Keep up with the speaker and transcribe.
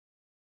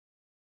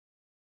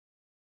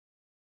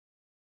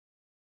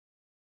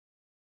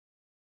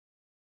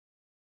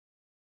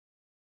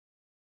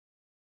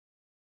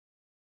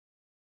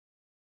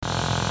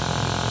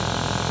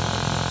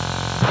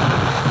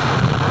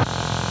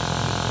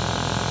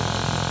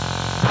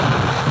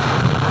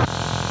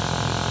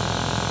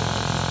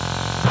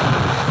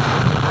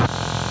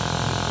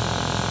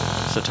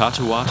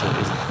Satatuata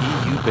is an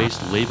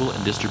EU-based label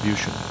and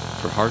distribution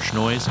for harsh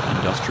noise,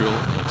 industrial,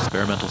 and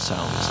experimental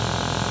sounds.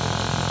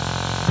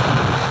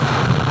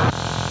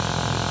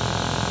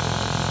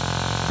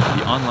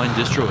 The online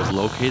distro is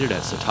located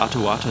at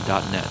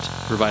satatuata.net,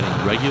 providing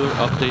regular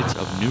updates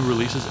of new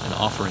releases and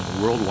offering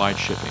worldwide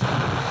shipping.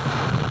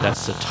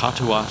 That's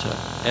Satatuata,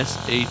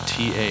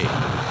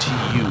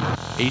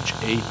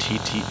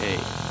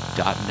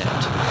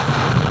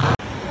 SATATUHATTA.net.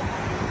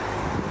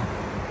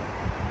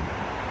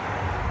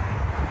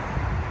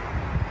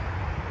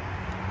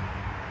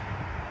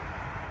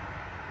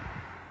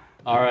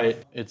 All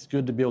right, it's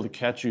good to be able to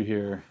catch you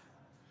here.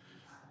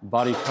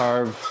 Body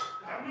Carve,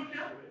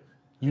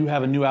 you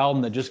have a new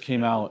album that just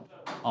came out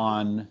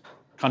on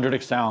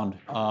Chondritic Sound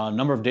a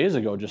number of days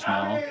ago just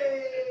now.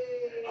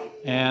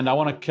 And I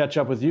want to catch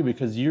up with you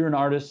because you're an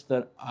artist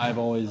that I've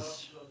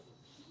always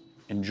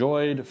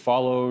enjoyed,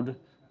 followed,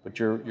 but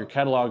your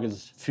catalog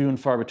is few and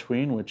far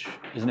between, which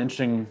is an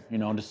interesting,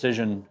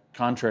 decision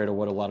contrary to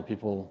what a lot of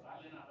people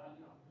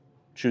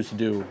choose to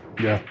do.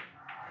 Yeah.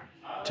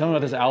 Tell me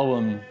about this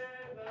album.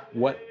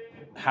 What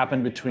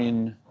happened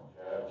between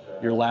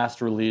your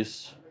last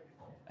release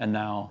and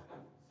now?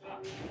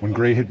 When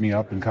Gray hit me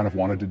up and kind of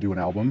wanted to do an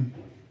album,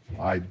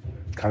 I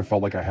kind of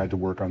felt like I had to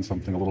work on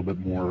something a little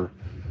bit more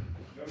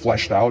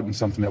fleshed out and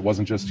something that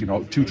wasn't just,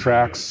 2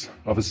 tracks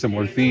of a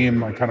similar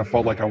theme. I kind of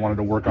felt like I wanted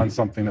to work on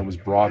something that was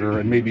broader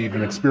and maybe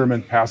even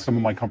experiment past some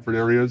of my comfort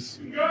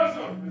areas.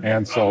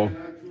 And so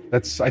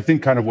that's, I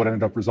think, kind of what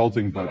ended up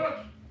resulting.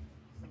 But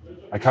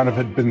I kind of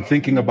had been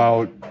thinking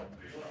about,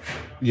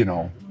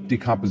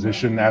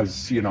 decomposition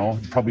as,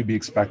 probably be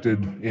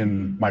expected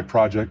in my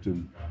project.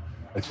 And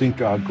I think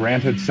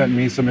Grant had sent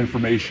me some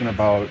information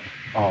about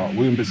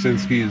William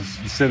Basinski's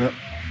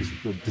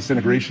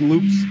disintegration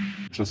loops,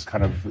 just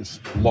kind of this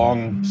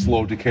long,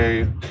 slow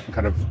decay,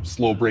 kind of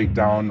slow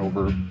breakdown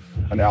over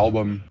an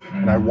album.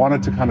 And I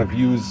wanted to kind of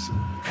use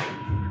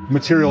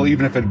material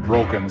even if it had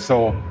broken.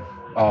 So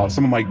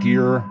some of my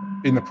gear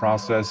in the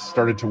process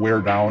started to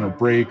wear down or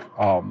break.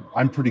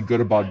 I'm pretty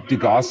good about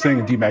degaussing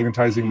and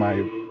demagnetizing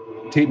my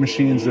tape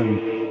machines and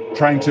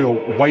trying to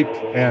wipe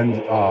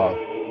and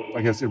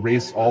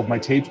erase all of my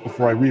tapes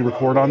before I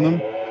re-record on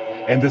them.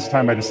 And this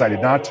time I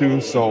decided not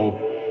to. So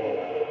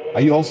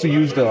I also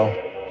used a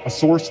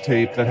source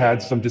tape that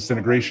had some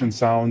disintegration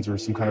sounds or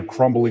some kind of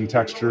crumbling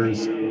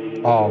textures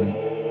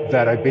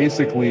that I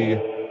basically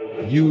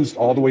used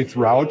all the way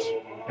throughout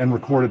and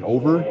recorded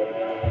over.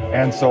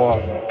 And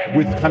so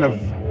with kind of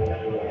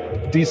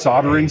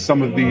desoldering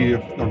some of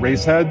the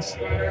erase heads,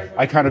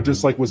 I kind of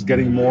just was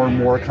getting more and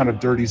more kind of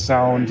dirty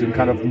sound and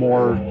kind of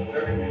more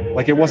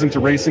like it wasn't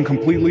erasing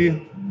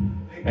completely.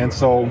 And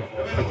so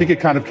I think it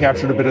kind of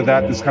captured a bit of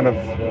that, this kind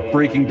of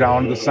breaking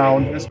down of the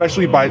sound,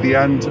 especially by the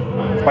end,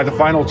 by the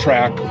final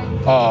track.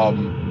 I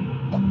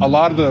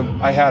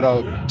had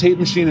a tape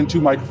machine and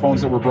 2 microphones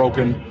that were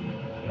broken.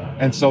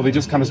 And so they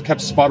just kind of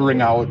kept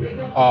sputtering out.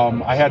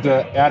 I had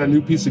to add a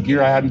new piece of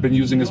gear I hadn't been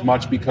using as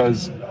much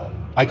because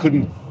I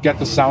couldn't get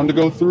the sound to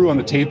go through on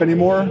the tape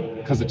anymore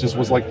because it just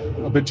was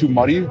a bit too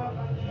muddy.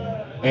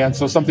 And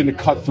so something to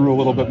cut through a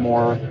little bit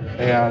more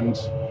and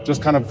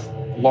just kind of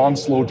long,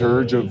 slow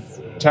dirge of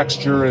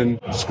texture and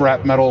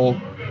scrap metal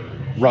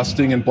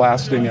rusting and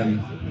blasting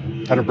and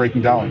kind of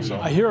breaking down.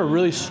 So I hear a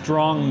really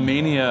strong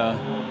Mania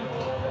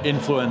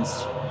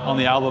influence on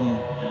the album.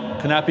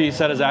 Can that be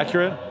said as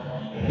accurate?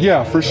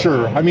 Yeah, for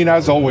sure. I mean,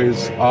 as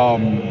always,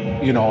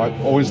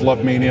 I've always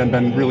loved Mania and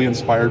been really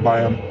inspired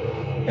by him.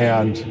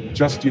 And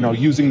just,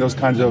 using those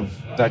kinds of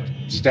that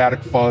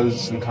static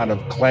fuzz and kind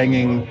of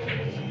clanging,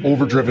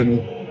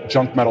 overdriven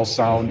junk metal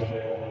sound,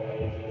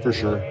 for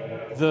sure.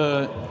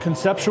 The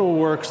conceptual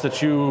works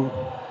that you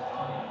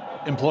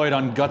employed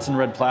on Guts and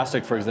Red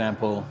Plastic, for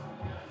example,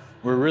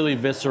 were really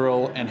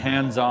visceral and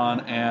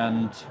hands-on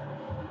and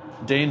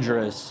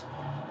dangerous.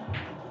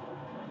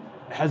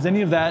 Has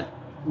any of that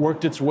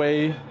worked its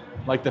way,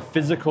 like the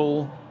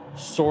physical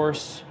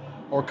source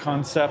or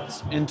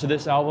concepts, into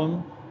this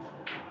album?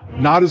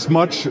 Not as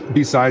much,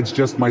 besides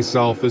just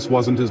myself. This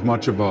wasn't as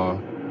much of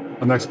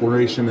an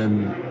exploration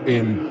in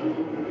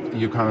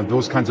kind of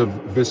those kinds of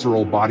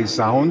visceral body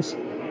sounds,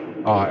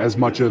 as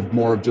much of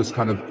more of just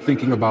kind of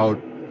thinking about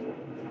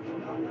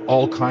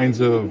all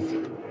kinds of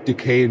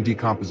decay and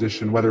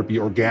decomposition, whether it be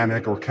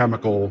organic or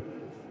chemical.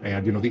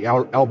 And, the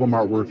album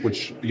artwork,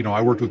 which,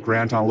 I worked with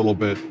Grant on a little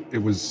bit,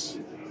 it was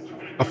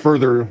a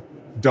further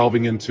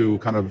delving into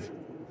kind of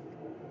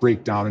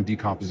breakdown and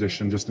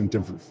decomposition just in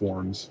different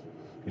forms.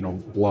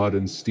 Blood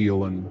and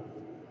steel and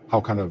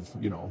how kind of,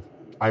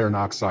 iron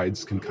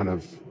oxides can kind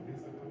of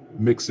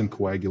mix and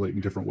coagulate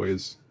in different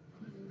ways.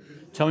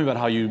 Tell me about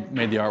how you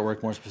made the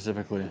artwork more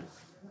specifically.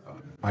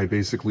 I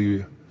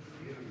basically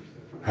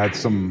had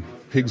some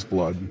pig's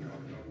blood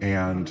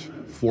and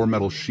 4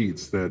 metal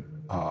sheets that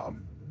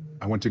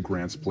I went to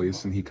Grant's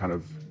place and he kind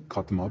of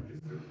cut them up.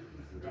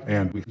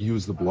 And we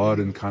used the blood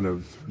and kind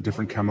of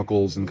different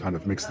chemicals and kind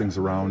of mixed things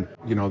around.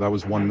 That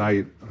was one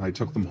night and I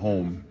took them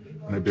home.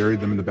 And I buried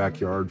them in the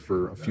backyard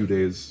for a few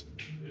days.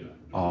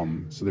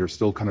 So they're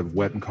still kind of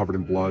wet and covered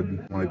in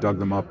blood. When I dug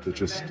them up,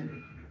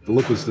 the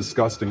look was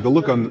disgusting. The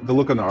look on the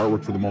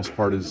artwork for the most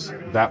part is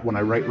that when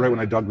right when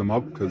I dug them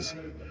up, because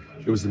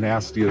it was the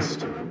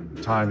nastiest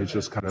time. It's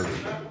just kind of,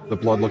 the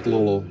blood looked a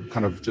little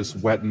kind of just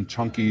wet and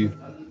chunky.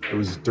 There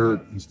was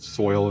dirt and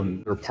soil,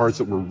 and there were parts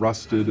that were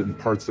rusted and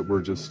parts that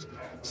were just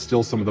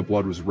still, some of the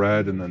blood was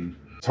red. And then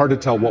it's hard to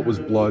tell what was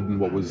blood and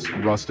what was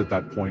rust at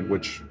that point,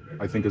 which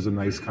I think is a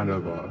nice kind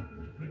of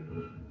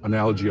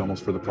analogy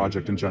almost for the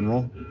project in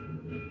general.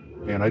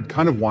 And I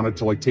kind of wanted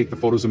to like take the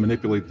photos and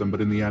manipulate them,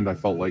 but in the end I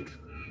felt like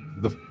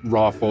the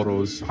raw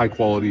photos, high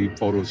quality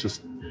photos,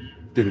 just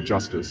did it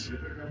justice.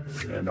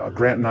 And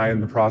Grant and I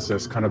in the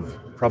process kind of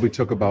probably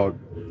took about,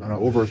 I don't know,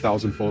 over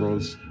 1,000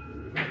 photos,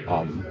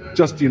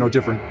 just,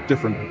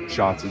 different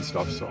shots and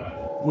stuff.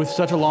 So with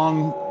such a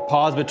long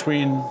pause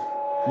between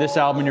this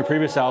album and your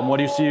previous album, what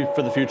do you see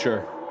for the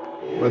future?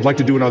 I'd like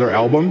to do another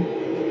album.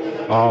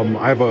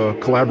 I have a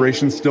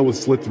collaboration still with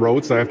Slit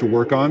Throats I have to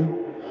work on.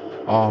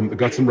 The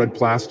Guts and Red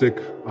Plastic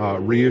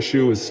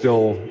reissue is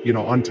still,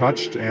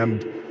 untouched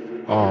and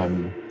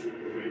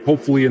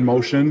hopefully in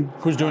motion.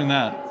 Who's doing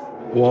that?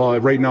 Well,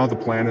 right now the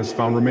plan is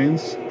Found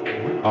Remains.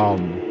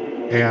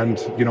 And,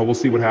 we'll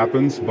see what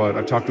happens. But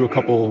I've talked to a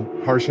couple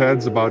harsh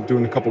heads about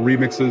doing a couple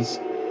remixes.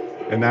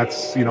 And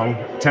that's,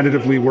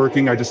 tentatively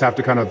working. I just have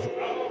to kind of,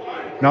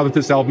 now that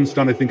this album's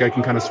done, I think I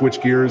can kind of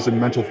switch gears and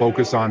mental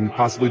focus on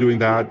possibly doing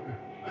that,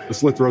 the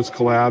Slit Throats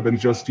collab, and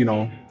just,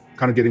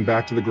 kind of getting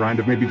back to the grind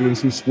of maybe doing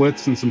some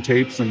splits and some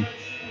tapes. And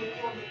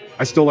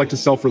I still like to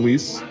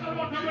self-release.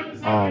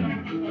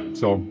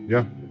 So,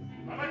 yeah.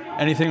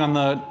 Anything on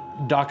the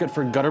docket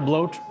for Gutter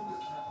Bloat?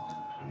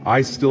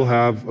 I still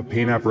have a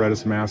Pain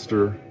Apparatus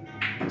Master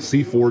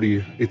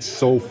C40. It's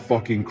so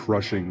fucking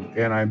crushing.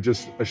 And I'm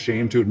just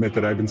ashamed to admit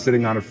that I've been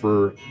sitting on it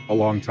for a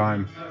long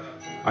time.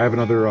 I have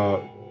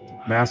another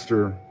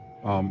master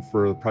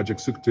for Project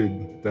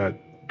Suktig that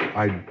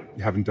I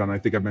haven't done. I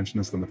think I've mentioned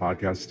this on the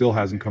podcast. Still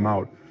hasn't come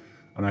out.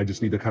 And I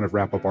just need to kind of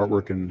wrap up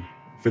artwork and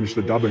finish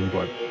the dubbing.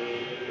 But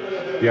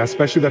yeah,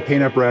 especially that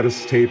Pain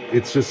Apparatus tape.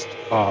 It's just,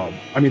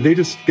 they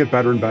just get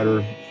better and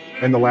better.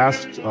 And the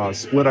last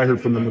split I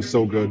heard from them was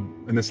so good.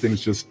 And this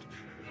thing's just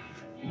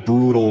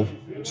brutal,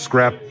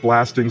 scrap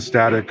blasting,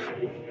 static.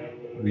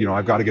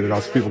 I've got to get it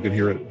out so people can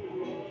hear it.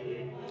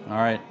 All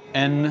right.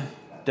 N.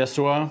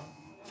 Desua,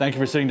 thank you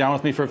for sitting down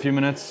with me for a few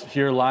minutes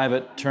here live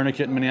at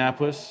Tourniquet in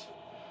Minneapolis.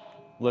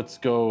 Let's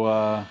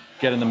go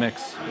get in the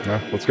mix.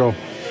 Yeah, let's go.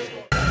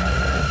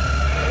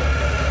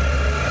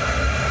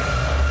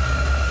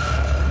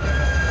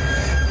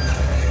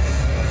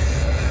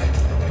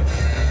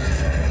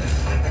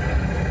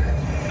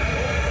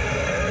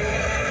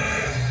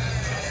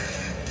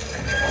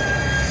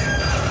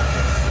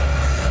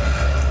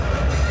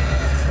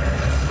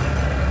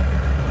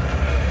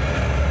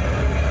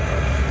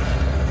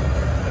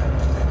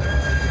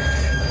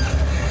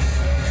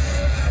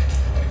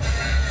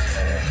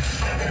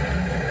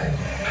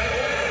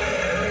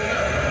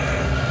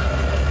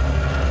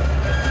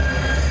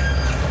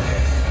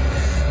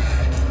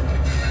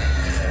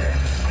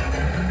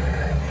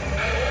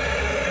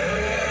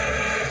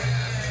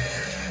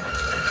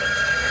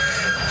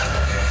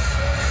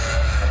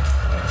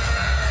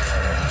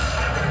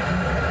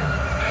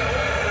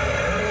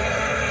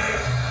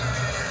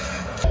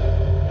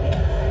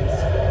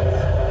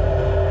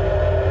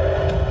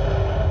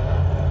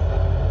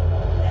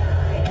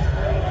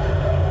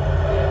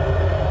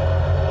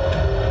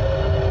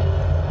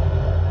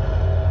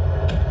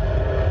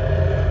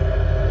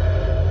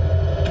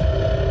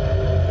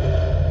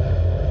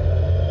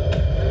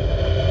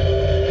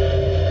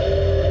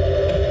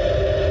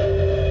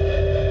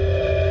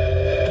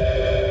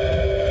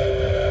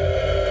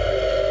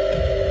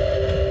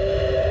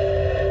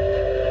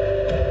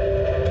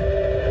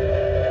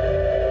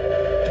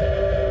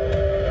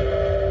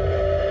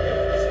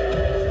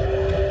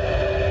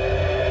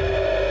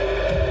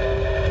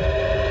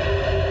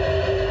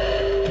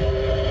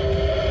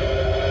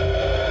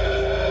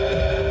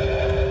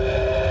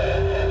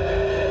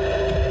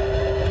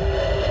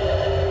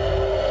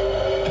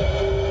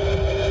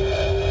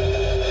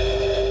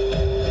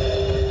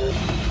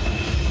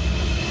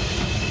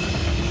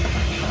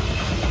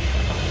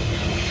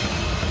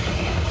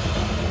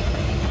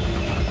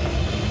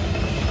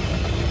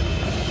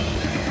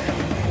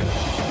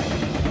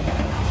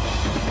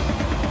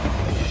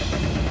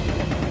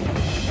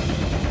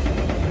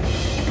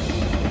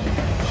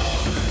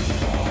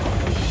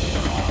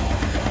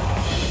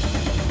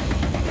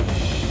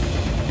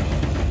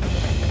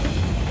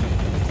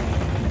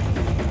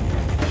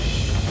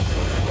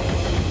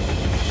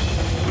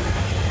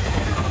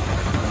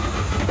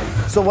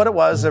 So what it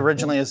was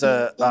originally is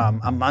a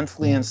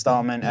monthly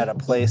installment at a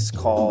place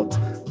called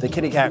the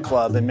Kitty Cat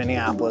Club in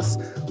Minneapolis,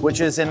 which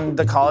is in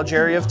the college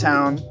area of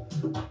town.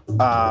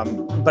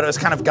 But it was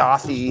kind of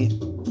gothy,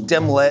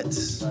 dim lit,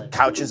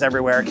 couches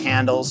everywhere,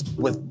 candles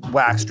with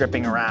wax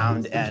dripping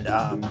around, and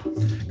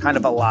kind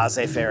of a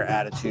laissez-faire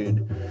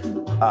attitude.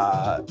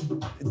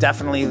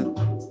 Definitely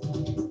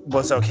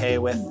was okay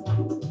with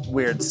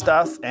weird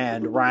stuff,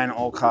 and Ryan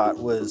Olcott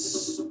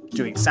was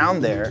doing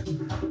sound there,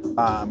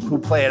 who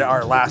played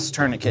our last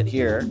Tourniquet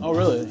here. Oh,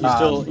 really?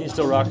 He's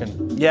still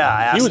rocking. Yeah,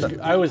 I asked him.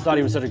 I always thought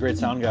he was such a great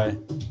sound guy.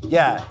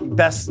 Yeah,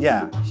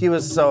 he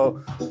was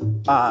so,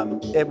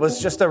 it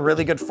was just a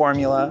really good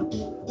formula.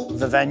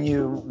 The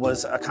venue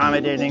was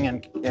accommodating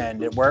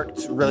and it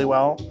worked really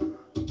well.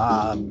 It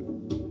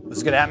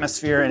was a good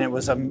atmosphere, and it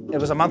was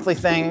a monthly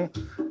thing,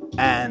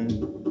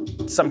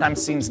 and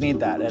sometimes scenes need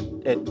that.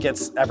 It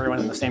gets everyone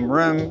in the same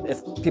room.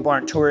 If people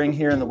aren't touring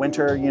here in the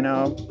winter,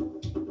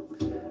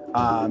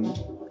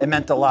 it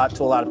meant a lot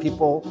to a lot of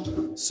people.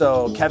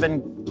 So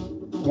Kevin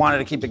wanted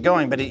to keep it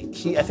going, but I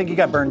think he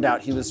got burned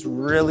out. He was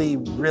really,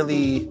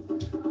 really,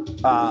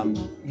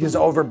 he was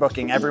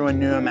overbooking. Everyone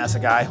knew him as a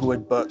guy who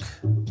would book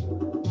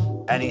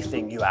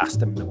anything you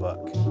asked him to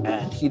book.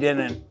 And he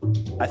didn't,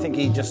 I think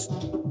he just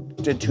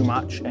did too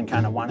much and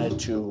kind of wanted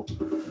to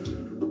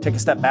take a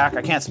step back.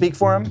 I can't speak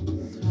for him,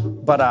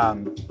 but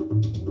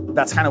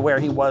that's kind of where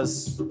he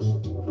was.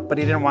 But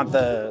he didn't want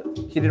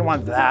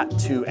that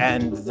to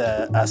end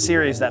a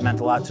series that meant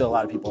a lot to a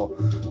lot of people.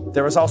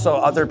 There was also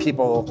other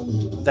people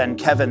than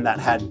Kevin that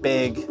had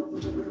big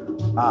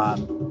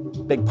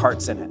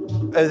parts in it.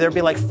 There'd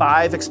be like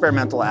 5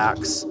 experimental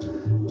acts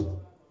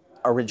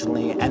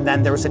originally, and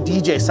then there was a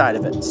DJ side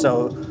of it.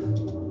 So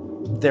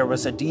there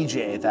was a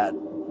DJ that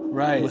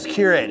was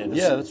curated.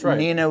 Yeah, that's right.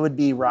 Nina would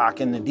be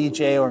rocking the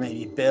DJ, or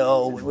maybe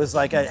Bill. It was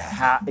like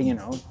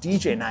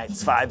DJ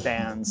nights, 5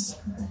 bands.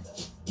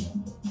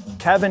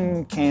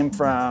 Kevin came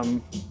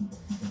from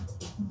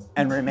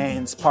and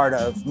remains part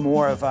of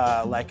more of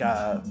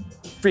a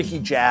freaky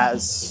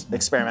jazz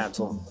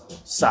experimental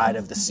side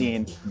of the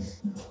scene,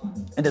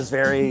 and is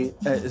very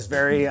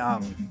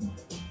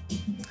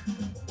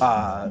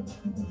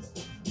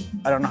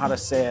I don't know how to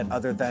say it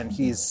other than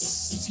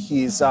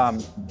he's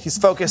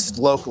focused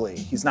locally.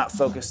 He's not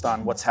focused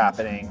on what's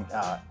happening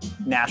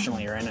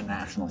nationally or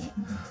internationally.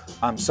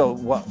 So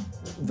what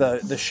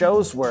the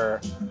shows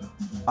were,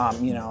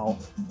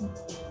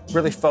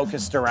 really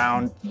focused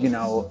around,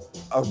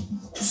 a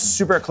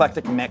super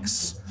eclectic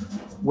mix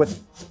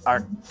with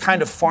our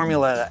kind of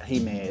formula that he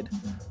made,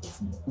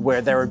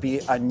 where there would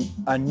be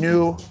a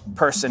new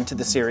person to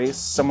the series,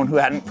 someone who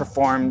hadn't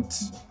performed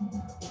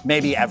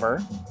maybe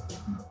ever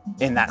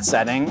in that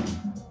setting,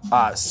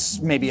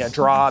 maybe a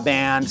draw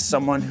band,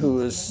 someone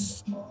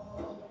who's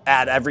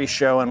at every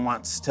show and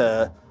wants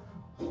to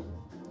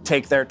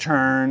take their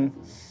turn,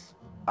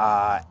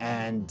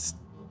 and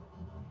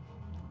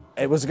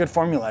it was a good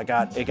formula.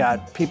 It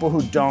got people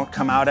who don't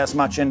come out as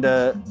much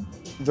into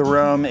the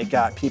room. It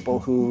got people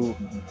who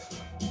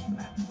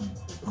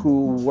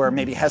were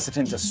maybe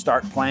hesitant to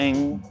start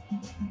playing.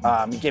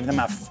 It gave them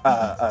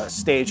a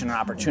stage and an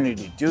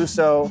opportunity to do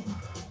so.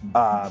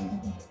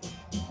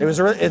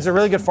 It's a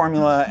really good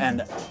formula,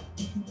 and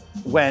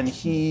when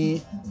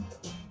he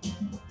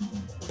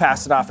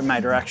passed it off in my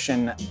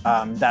direction,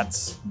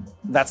 that's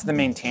the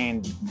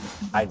maintained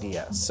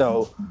idea.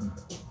 So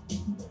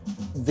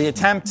the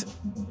attempt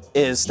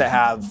is to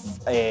have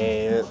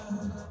a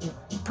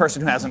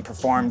person who hasn't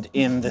performed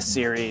in the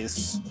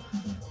series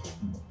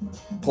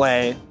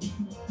play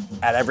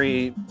at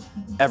every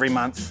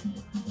month,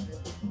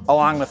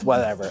 along with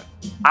whatever.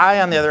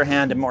 I, on the other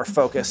hand, am more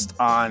focused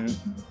on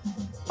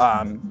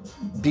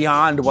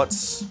beyond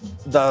what's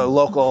the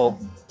local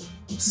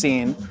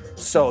scene.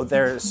 So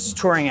there's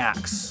touring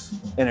acts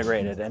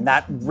integrated, and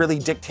that really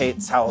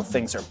dictates how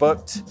things are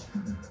booked.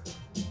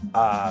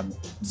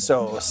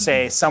 So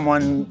say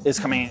someone is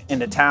coming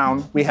into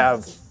town. We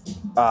have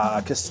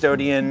a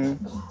custodian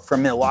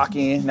from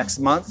Milwaukee next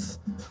month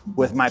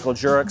with Michael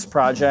Jurek's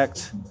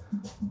project.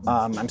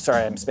 I'm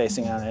sorry, I'm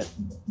spacing on it.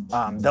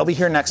 They'll be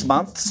here next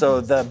month, so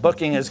the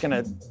booking is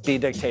going to be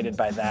dictated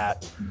by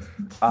that.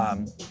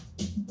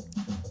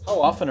 How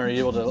often are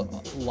you able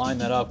to line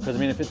that up? Because I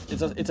mean, if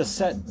it's a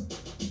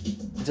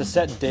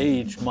set day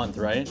each month,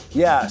 right?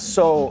 Yeah.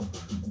 So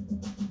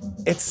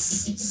it's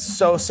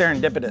so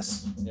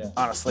serendipitous. Yeah.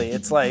 Honestly,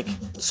 it's like,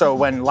 so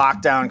when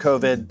lockdown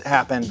COVID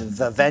happened,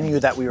 the venue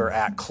that we were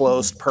at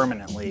closed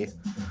permanently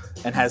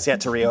and has yet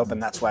to reopen.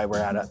 That's why we're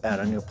at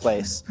a new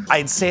place.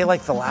 I'd say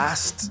like the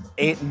last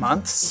 8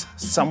 months,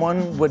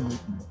 someone would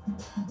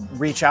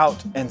reach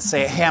out and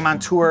say, hey, I'm on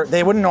tour.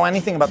 They wouldn't know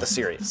anything about the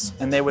series.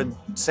 And they would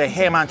say,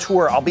 hey, I'm on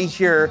tour. I'll be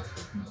here.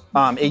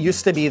 It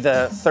used to be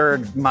the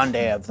 3rd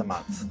Monday of the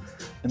month.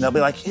 And they'll be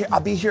like, I'll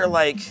be here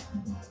like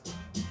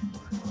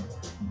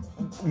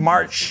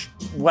March,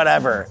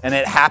 whatever. And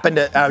it happened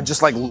to, I would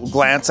just like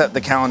glance at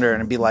the calendar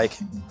and be like,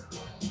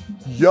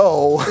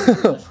 yo,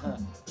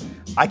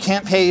 I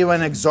can't pay you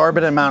an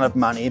exorbitant amount of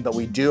money, but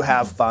we do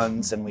have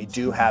funds and we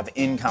do have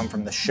income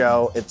from the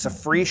show. It's a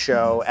free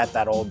show at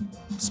that old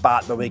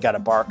spot, but we got a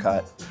bar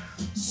cut.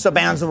 So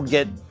bands would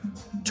get,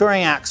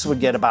 touring acts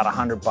would get about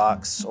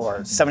 $100 or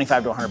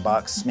 $75 to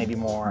 $100, maybe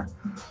more.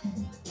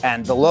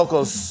 And the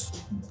locals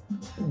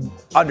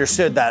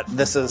understood that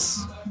this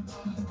is,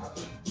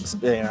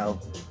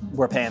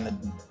 we're paying the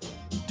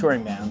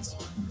touring bands.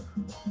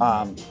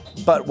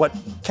 But what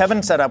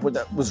Kevin set up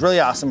was really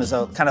awesome is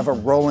a kind of a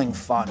rolling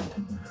fund.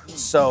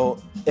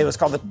 So it was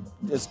called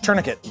it's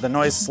Tourniquet, the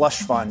Noise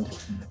Slush Fund,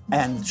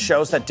 and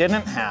shows that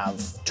didn't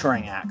have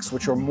touring acts,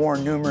 which were more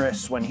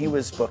numerous when he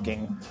was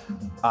booking,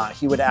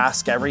 he would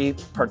ask every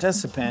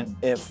participant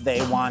if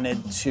they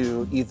wanted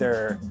to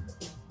either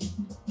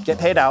get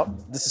paid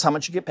out, this is how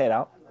much you get paid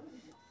out,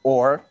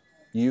 or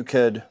you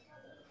could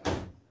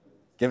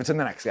give it to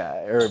the next guy,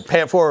 or pay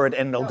it forward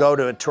and they'll go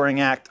to a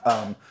touring act.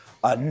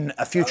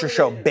 A future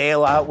show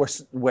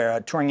bailout where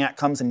a touring act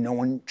comes and no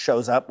one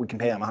shows up, we can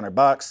pay them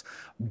 $100.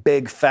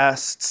 Big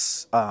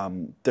fests,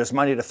 there's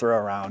money to throw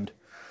around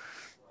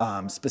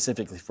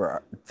specifically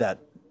for that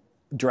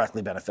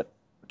directly benefit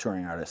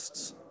touring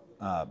artists.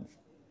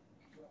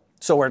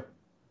 So we're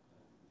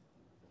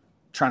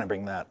trying to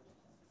bring that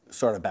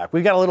sort of back.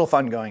 We've got a little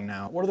fun going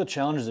now. What are the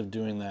challenges of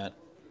doing that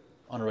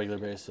on a regular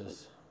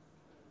basis?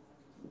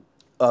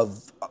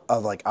 Of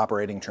like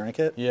operating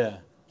Tourniquet? Yeah.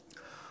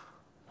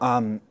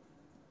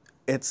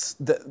 It's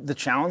the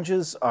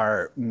challenges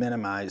are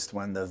minimized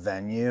when the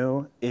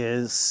venue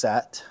is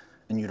set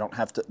and you don't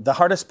have to. The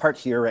hardest part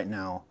here right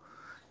now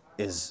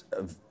is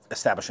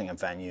establishing a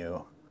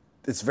venue.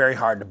 It's very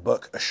hard to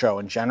book a show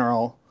in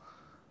general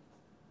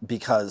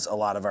because a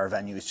lot of our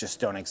venues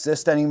just don't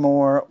exist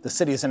anymore. The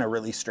city is in a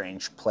really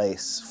strange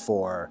place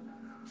for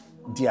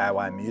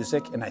DIY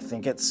music, and I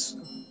think it's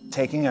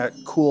taking a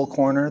cool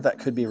corner that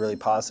could be really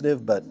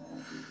positive, but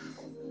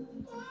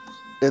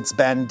it's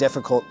been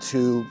difficult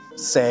to,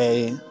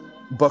 say,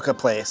 book a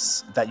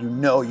place that you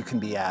know you can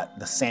be at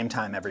the same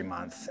time every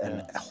month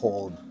and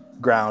hold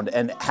ground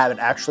and have it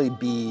actually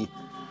be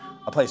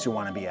a place you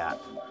want to be at.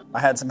 I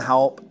had some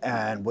help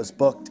and was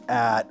booked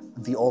at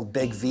the old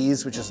Big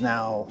V's, which is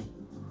now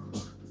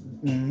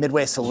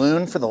Midway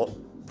Saloon, for the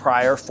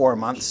prior 4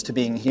 months to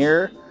being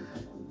here.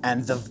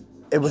 And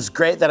it was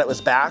great that it was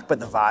back, but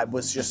the vibe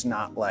was just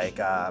not like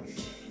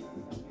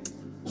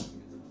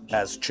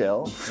as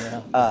chill.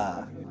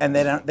 Yeah. And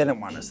they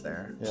didn't want us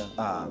there.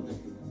 Yeah.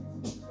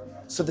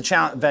 So the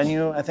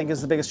venue, I think,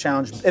 is the biggest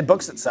challenge. It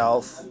books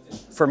itself,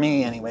 for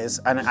me anyways,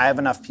 and I have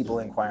enough people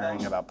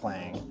inquiring about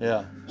playing.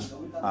 Yeah.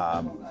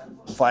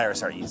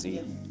 Flyers are easy.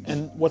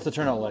 And what's the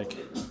turnout like?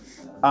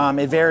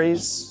 It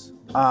varies.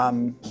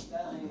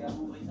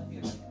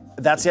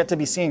 That's yet to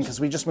be seen because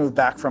we just moved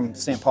back from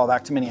St. Paul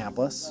back to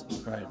Minneapolis.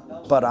 Right.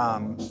 But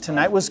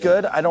tonight was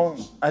good. I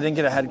didn't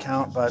get a head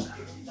count, but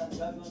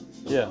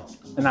Yeah.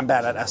 and I'm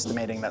bad at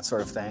estimating that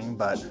sort of thing,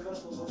 but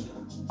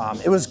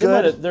it was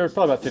good. There were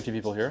probably about 50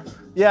 people here.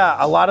 Yeah,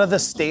 a lot of the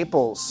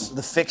staples,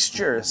 the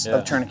fixtures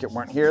of Tourniquet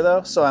weren't here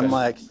though, so I'm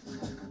like,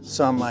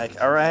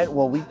 all right,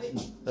 well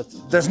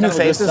there's new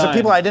faces of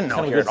people I didn't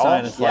know here at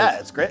all. Yeah,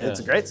 it's great. It's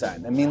a great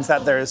sign. It means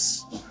that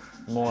there's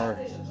more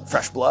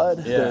fresh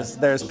blood. Yeah.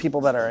 There's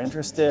people that are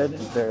interested.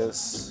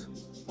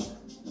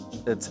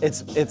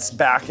 It's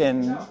back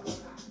in.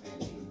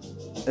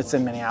 It's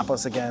in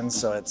Minneapolis again,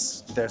 so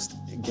there's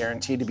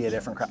guaranteed to be a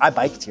different crowd. I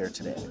biked here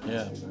today.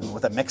 Yeah.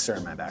 With a mixer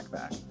in my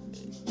backpack.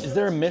 Is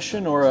there a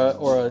mission or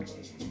a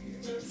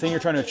thing you're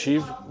trying to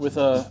achieve with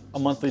a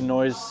monthly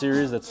noise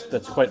series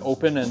that's quite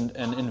open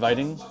and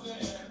inviting?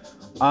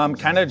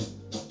 Kind of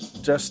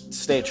just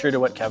stay true to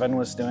what Kevin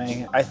was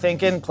doing. I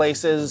think in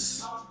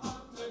places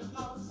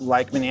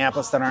like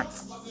Minneapolis that aren't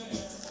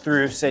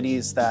through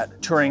cities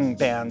that touring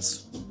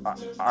bands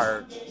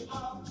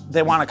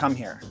they want to come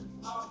here.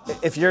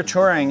 If you're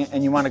touring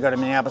and you want to go to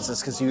Minneapolis,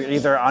 it's because you're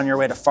either on your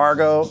way to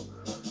Fargo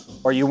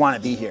or you want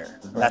to be here.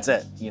 Right. That's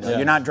it.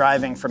 You're not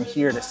driving from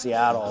here to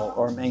Seattle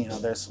or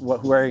there's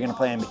who are you going to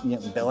play in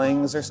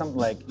Billings or something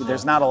like.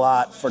 There's not a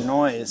lot for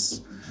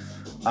noise,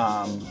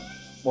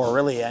 or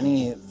really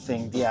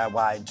anything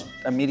DIY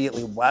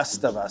immediately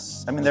west of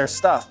us. I mean, there's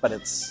stuff, but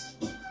it's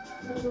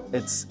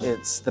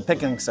the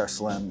pickings are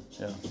slim.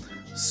 Yeah.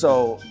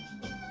 So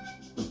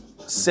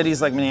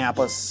cities like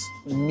Minneapolis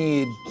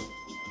need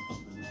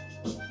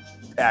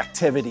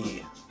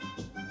activity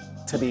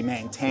to be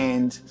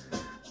maintained.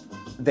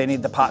 They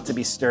need the pot to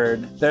be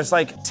stirred. There's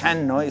like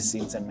 10 noise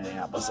scenes in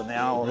Minneapolis, and they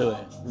all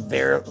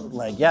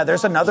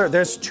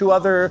there's two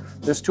other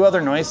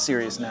noise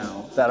series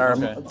now that are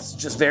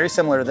just very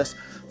similar to this.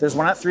 There's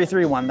one at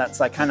 331 that's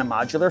like kind of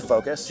modular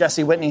focus.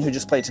 Jesse Whitney, who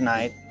just played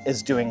tonight,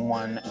 is doing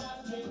one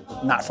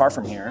not far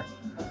from here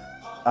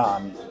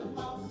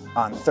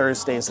on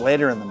Thursdays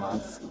later in the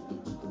month,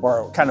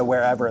 or kind of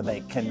wherever they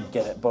can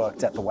get it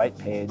booked at the white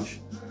page.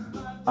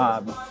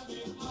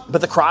 But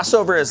the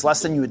crossover is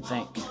less than you would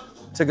think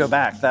to go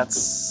back.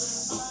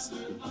 That's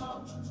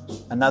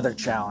another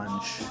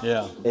challenge.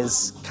 Yeah.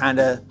 Is kind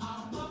of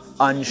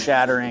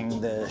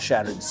unshattering the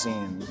shattered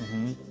scene.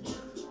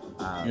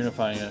 Mm-hmm.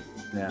 Unifying it.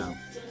 Yeah.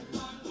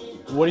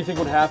 What do you think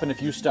would happen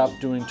if you stopped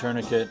doing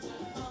Tourniquet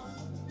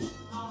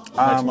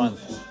next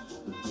month?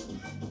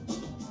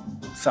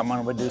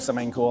 Someone would do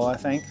something cool, I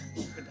think.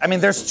 I mean,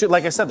 there's two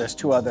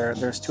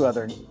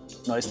other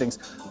noise things.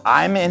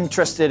 I'm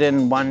interested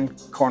in one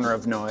corner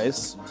of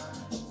noise,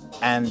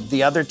 and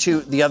the other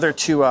two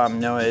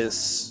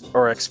noise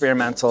or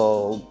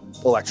experimental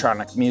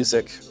electronic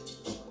music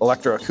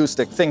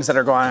electroacoustic things that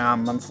are going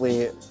on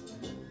monthly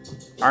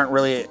aren't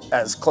really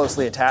as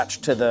closely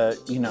attached to the,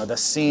 the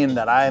scene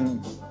that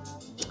I'm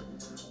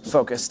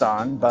focused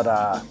on, but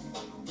I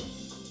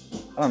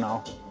don't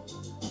know.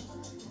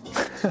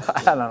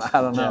 I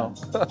don't know.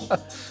 Yeah.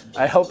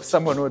 I hope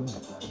someone would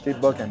keep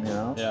booking,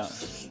 Yeah.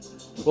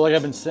 Well, like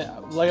I've been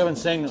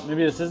saying,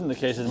 maybe this isn't the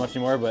case as much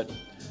anymore, but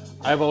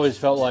I've always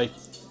felt like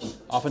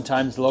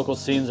oftentimes local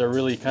scenes are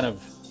really kind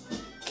of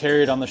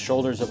carried on the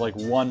shoulders of like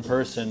one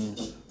person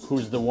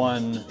who's the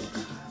one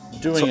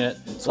doing it.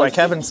 That's why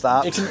Kevin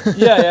stopped.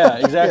 Yeah,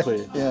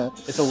 exactly. Yeah.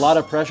 It's a lot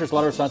of pressure, it's a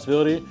lot of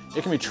responsibility.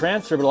 It can be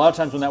transferred, but a lot of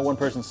times when that one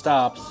person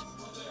stops,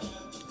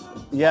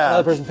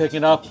 another person picking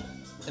it up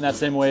in that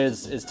same way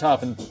is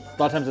tough. And a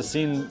lot of times the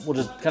scene will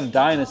just kind of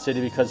die in a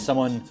city because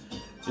someone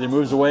either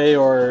moves away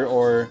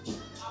or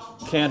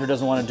can't or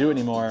doesn't want to do it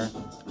anymore.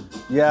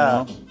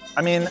 Yeah.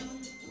 I mean,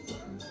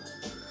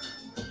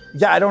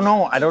 I don't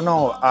know. I don't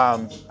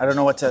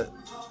know what to.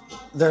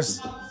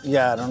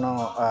 I don't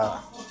know.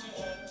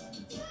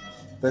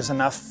 There's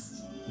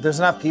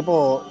enough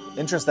people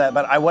interested,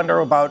 but I wonder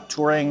about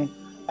touring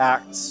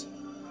acts.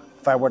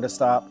 If I were to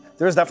stop,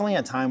 there was definitely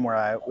a time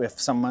where if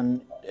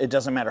someone, it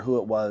doesn't matter who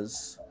it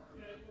was,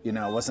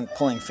 wasn't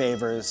pulling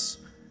favors.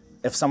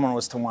 If someone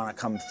was to want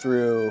to come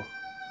through,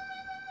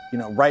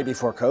 right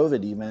before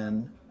COVID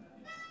even,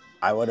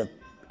 I would have,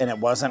 and it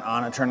wasn't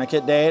on a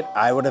Tourniquet date,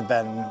 I would have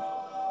been.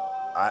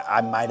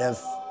 I might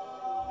have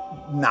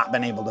not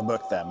been able to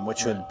book them,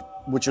 which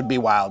would be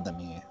wild to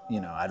me.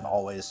 I've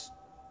always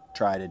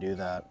tried to do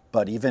that.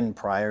 But even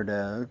prior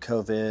to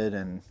COVID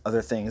and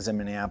other things in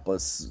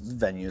Minneapolis,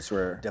 venues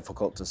were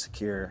difficult to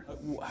secure.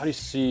 How do you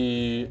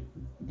see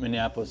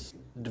Minneapolis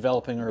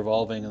developing or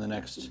evolving in the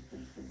next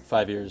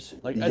 5 years?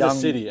 Like as a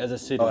city?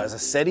 Oh, as a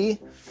city?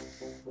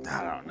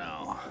 I don't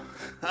know.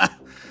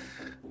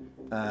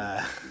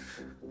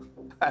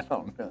 I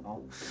don't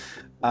know.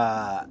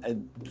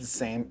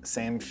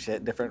 Same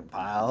shit, different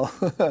pile.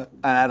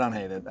 I don't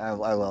hate it. I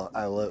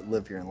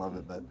live here and love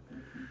it, but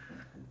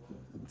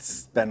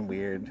it's been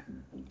weird.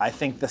 I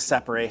think the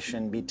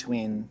separation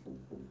between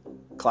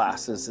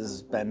classes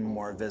has been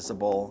more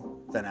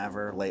visible than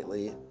ever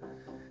lately,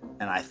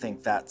 and I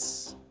think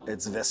it's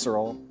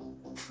visceral.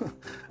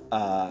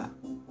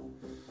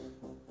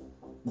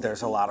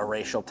 There's a lot of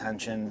racial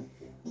tension.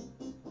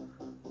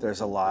 There's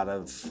a lot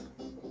of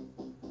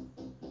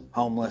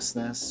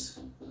homelessness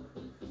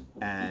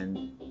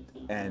and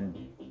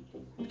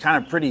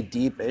kind of pretty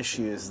deep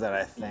issues that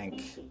I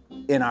think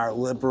in our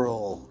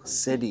liberal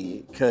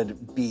city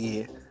could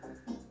be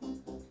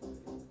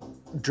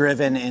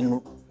driven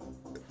in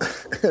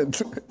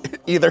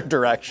either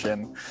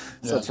direction.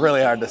 So it's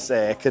really hard to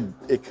say.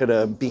 It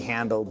could be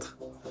handled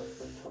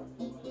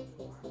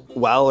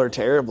well or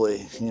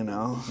terribly,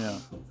 Yeah.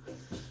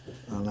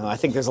 I don't know. I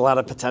think there's a lot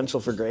of potential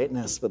for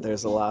greatness, but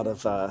there's a lot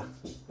of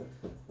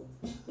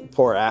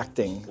poor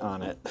acting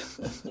on it,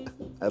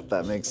 if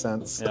that makes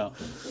sense. Yeah.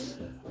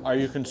 Are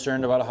you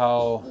concerned about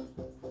how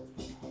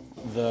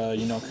the,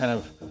 kind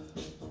of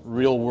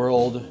real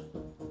world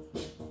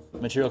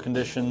material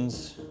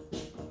conditions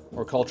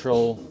or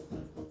cultural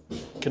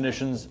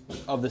conditions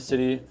of the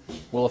city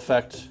will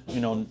affect,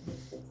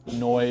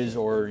 noise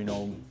or,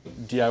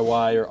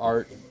 DIY or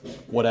art,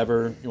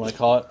 whatever you want to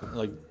call it?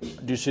 Like,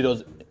 do you see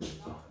those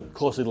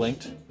closely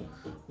linked?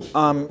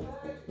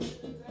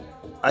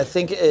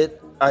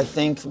 I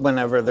think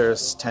whenever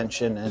there's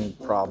tension and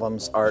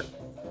problems, art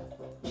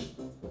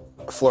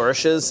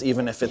flourishes,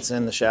 even if it's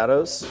in the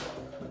shadows.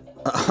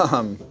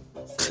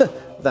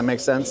 That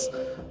makes sense.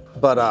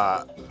 But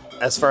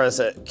as far as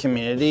a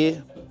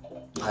community,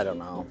 I don't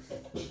know.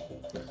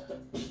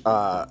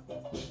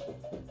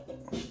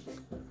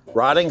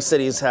 Rotting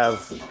cities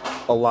have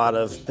a lot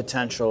of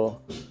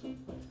potential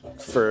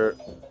for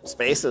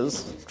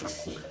spaces.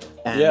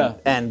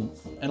 And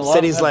a lot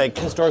cities of like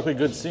historically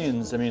good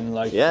scenes. I mean,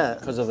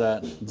 because of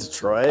that.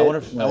 Detroit. I wonder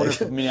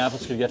if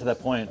Minneapolis could get to that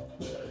point.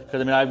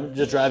 Because I'm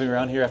just driving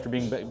around here after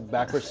being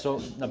back for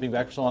not being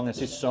back for so long. I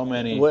see so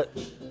many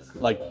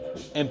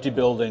empty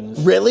buildings.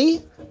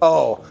 Really?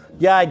 Oh,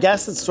 yeah. I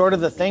guess it's sort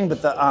of the thing,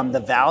 but the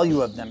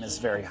value of them is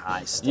very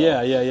high still.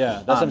 Yeah.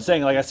 That's what I'm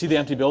saying. Like I see the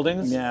empty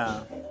buildings.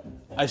 Yeah.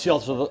 I see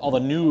also all the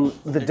new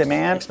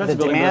expensive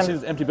buildings. I see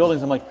these empty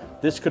buildings. I'm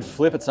like, this could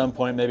flip at some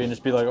point maybe and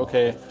just be like,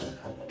 okay,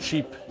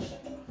 cheap.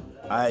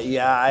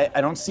 I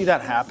don't see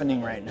that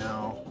happening right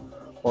now,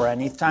 or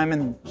anytime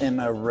in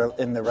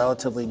the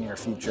relatively near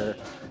future.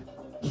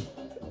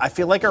 I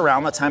feel like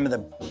around the time of the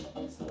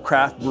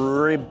craft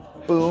brewery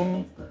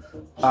boom,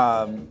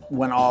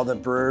 when all the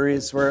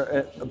breweries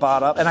were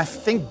bought up, and I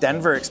think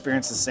Denver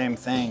experienced the same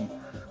thing,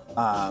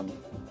 but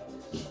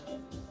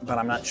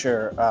I'm not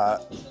sure.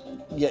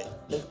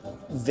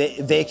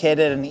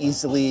 Vacated and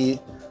easily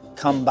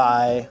come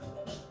by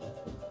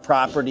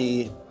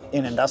property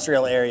in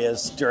industrial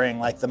areas during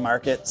like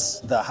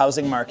the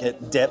housing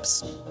market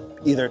dips,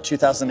 either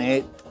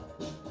 2008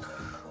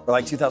 or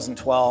like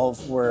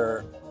 2012,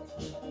 where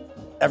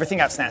everything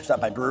got snatched up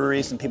by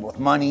breweries and people with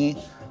money,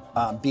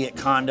 be it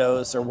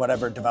condos or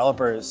whatever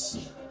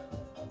developers.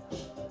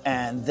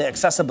 And the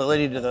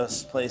accessibility to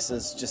those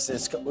places just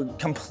is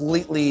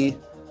completely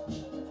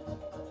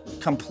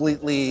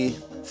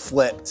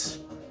flipped.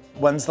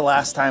 When's the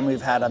last time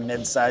we've had a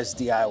mid-sized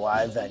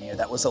DIY venue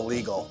that was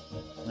illegal?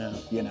 Yeah.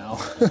 You know,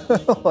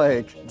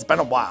 like it's been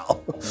a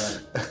while.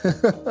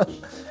 Right.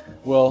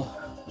 Well,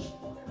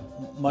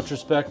 much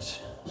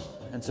respect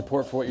and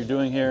support for what you're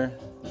doing here.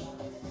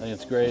 I think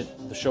it's great.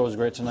 The show was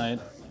great tonight.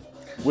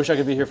 Wish I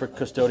could be here for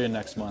Custodian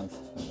next month.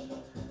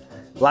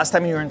 Last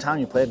time you were in town,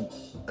 you played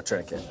a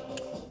Tourniquet.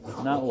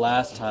 Not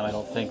last time, I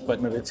don't think,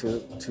 but Maybe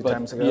two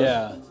times ago.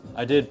 Yeah,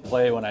 I did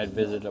play when I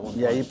visited at one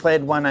point. Yeah, you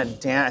played one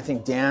at Dan. I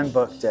think Dan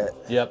booked it.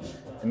 Yep.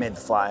 And made the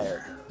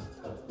flyer.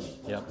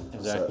 Yep.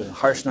 Exactly. So,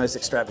 Harsh Noise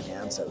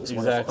Extravaganza. It was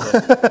Exactly.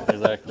 wonderful.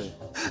 Exactly.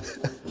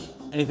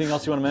 Anything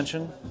else you want to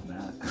mention?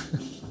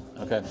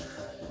 Nah. Okay.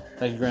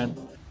 Thank you, Grant.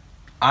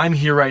 I'm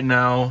here right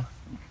now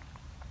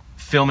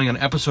filming an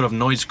episode of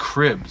Noise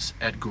Cribs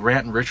at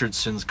Grant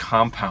Richardson's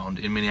compound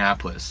in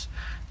Minneapolis.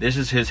 This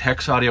is his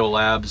Hex Audio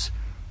Labs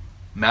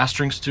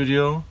mastering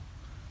studio,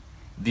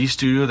 the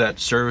studio that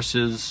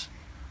services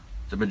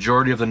the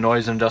majority of the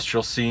noise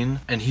industrial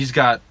scene. And he's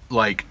got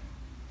like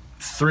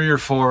 3 or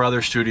 4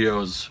 other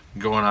studios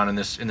going on in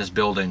this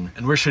building.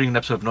 And we're shooting an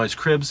episode of Noise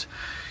Cribs.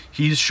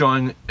 He's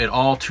showing it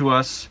all to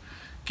us,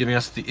 giving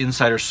us the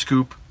insider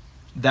scoop.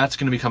 That's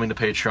going to be coming to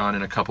Patreon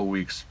in a couple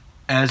weeks.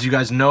 As you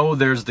guys know,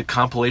 there's the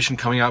compilation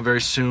coming out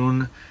very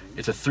soon.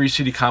 It's a 3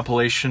 CD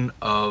compilation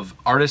of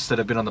artists that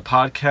have been on the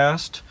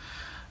podcast.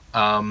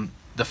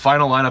 The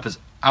final lineup is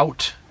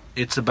out.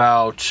 It's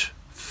about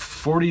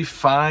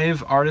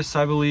 45 artists,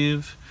 I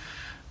believe.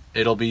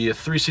 It'll be a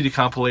 3 CD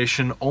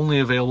compilation, only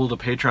available to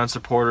Patreon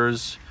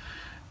supporters,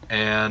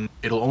 and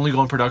it'll only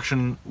go in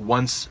production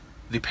once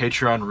the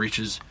Patreon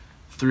reaches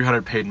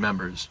 300 paid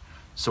members.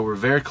 So we're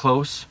very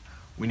close.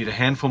 We need a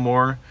handful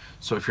more.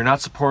 So if you're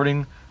not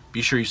supporting,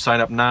 be sure you sign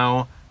up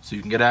now so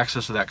you can get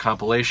access to that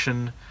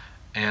compilation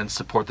and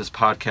support this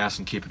podcast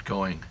and keep it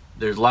going.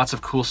 There's lots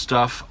of cool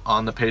stuff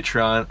on the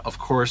Patreon. Of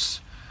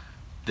course,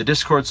 the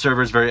Discord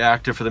server is very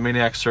active for the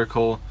Maniac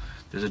Circle.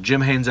 There's a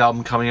Jim Haynes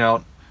album coming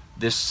out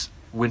this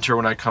winter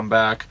when I come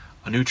back.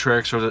 A new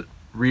Tricks or the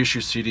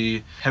reissue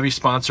CD. Heavy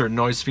sponsor and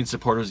Noise Fiend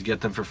supporters get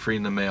them for free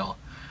in the mail.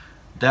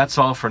 That's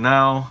all for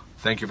now.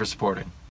 Thank you for supporting.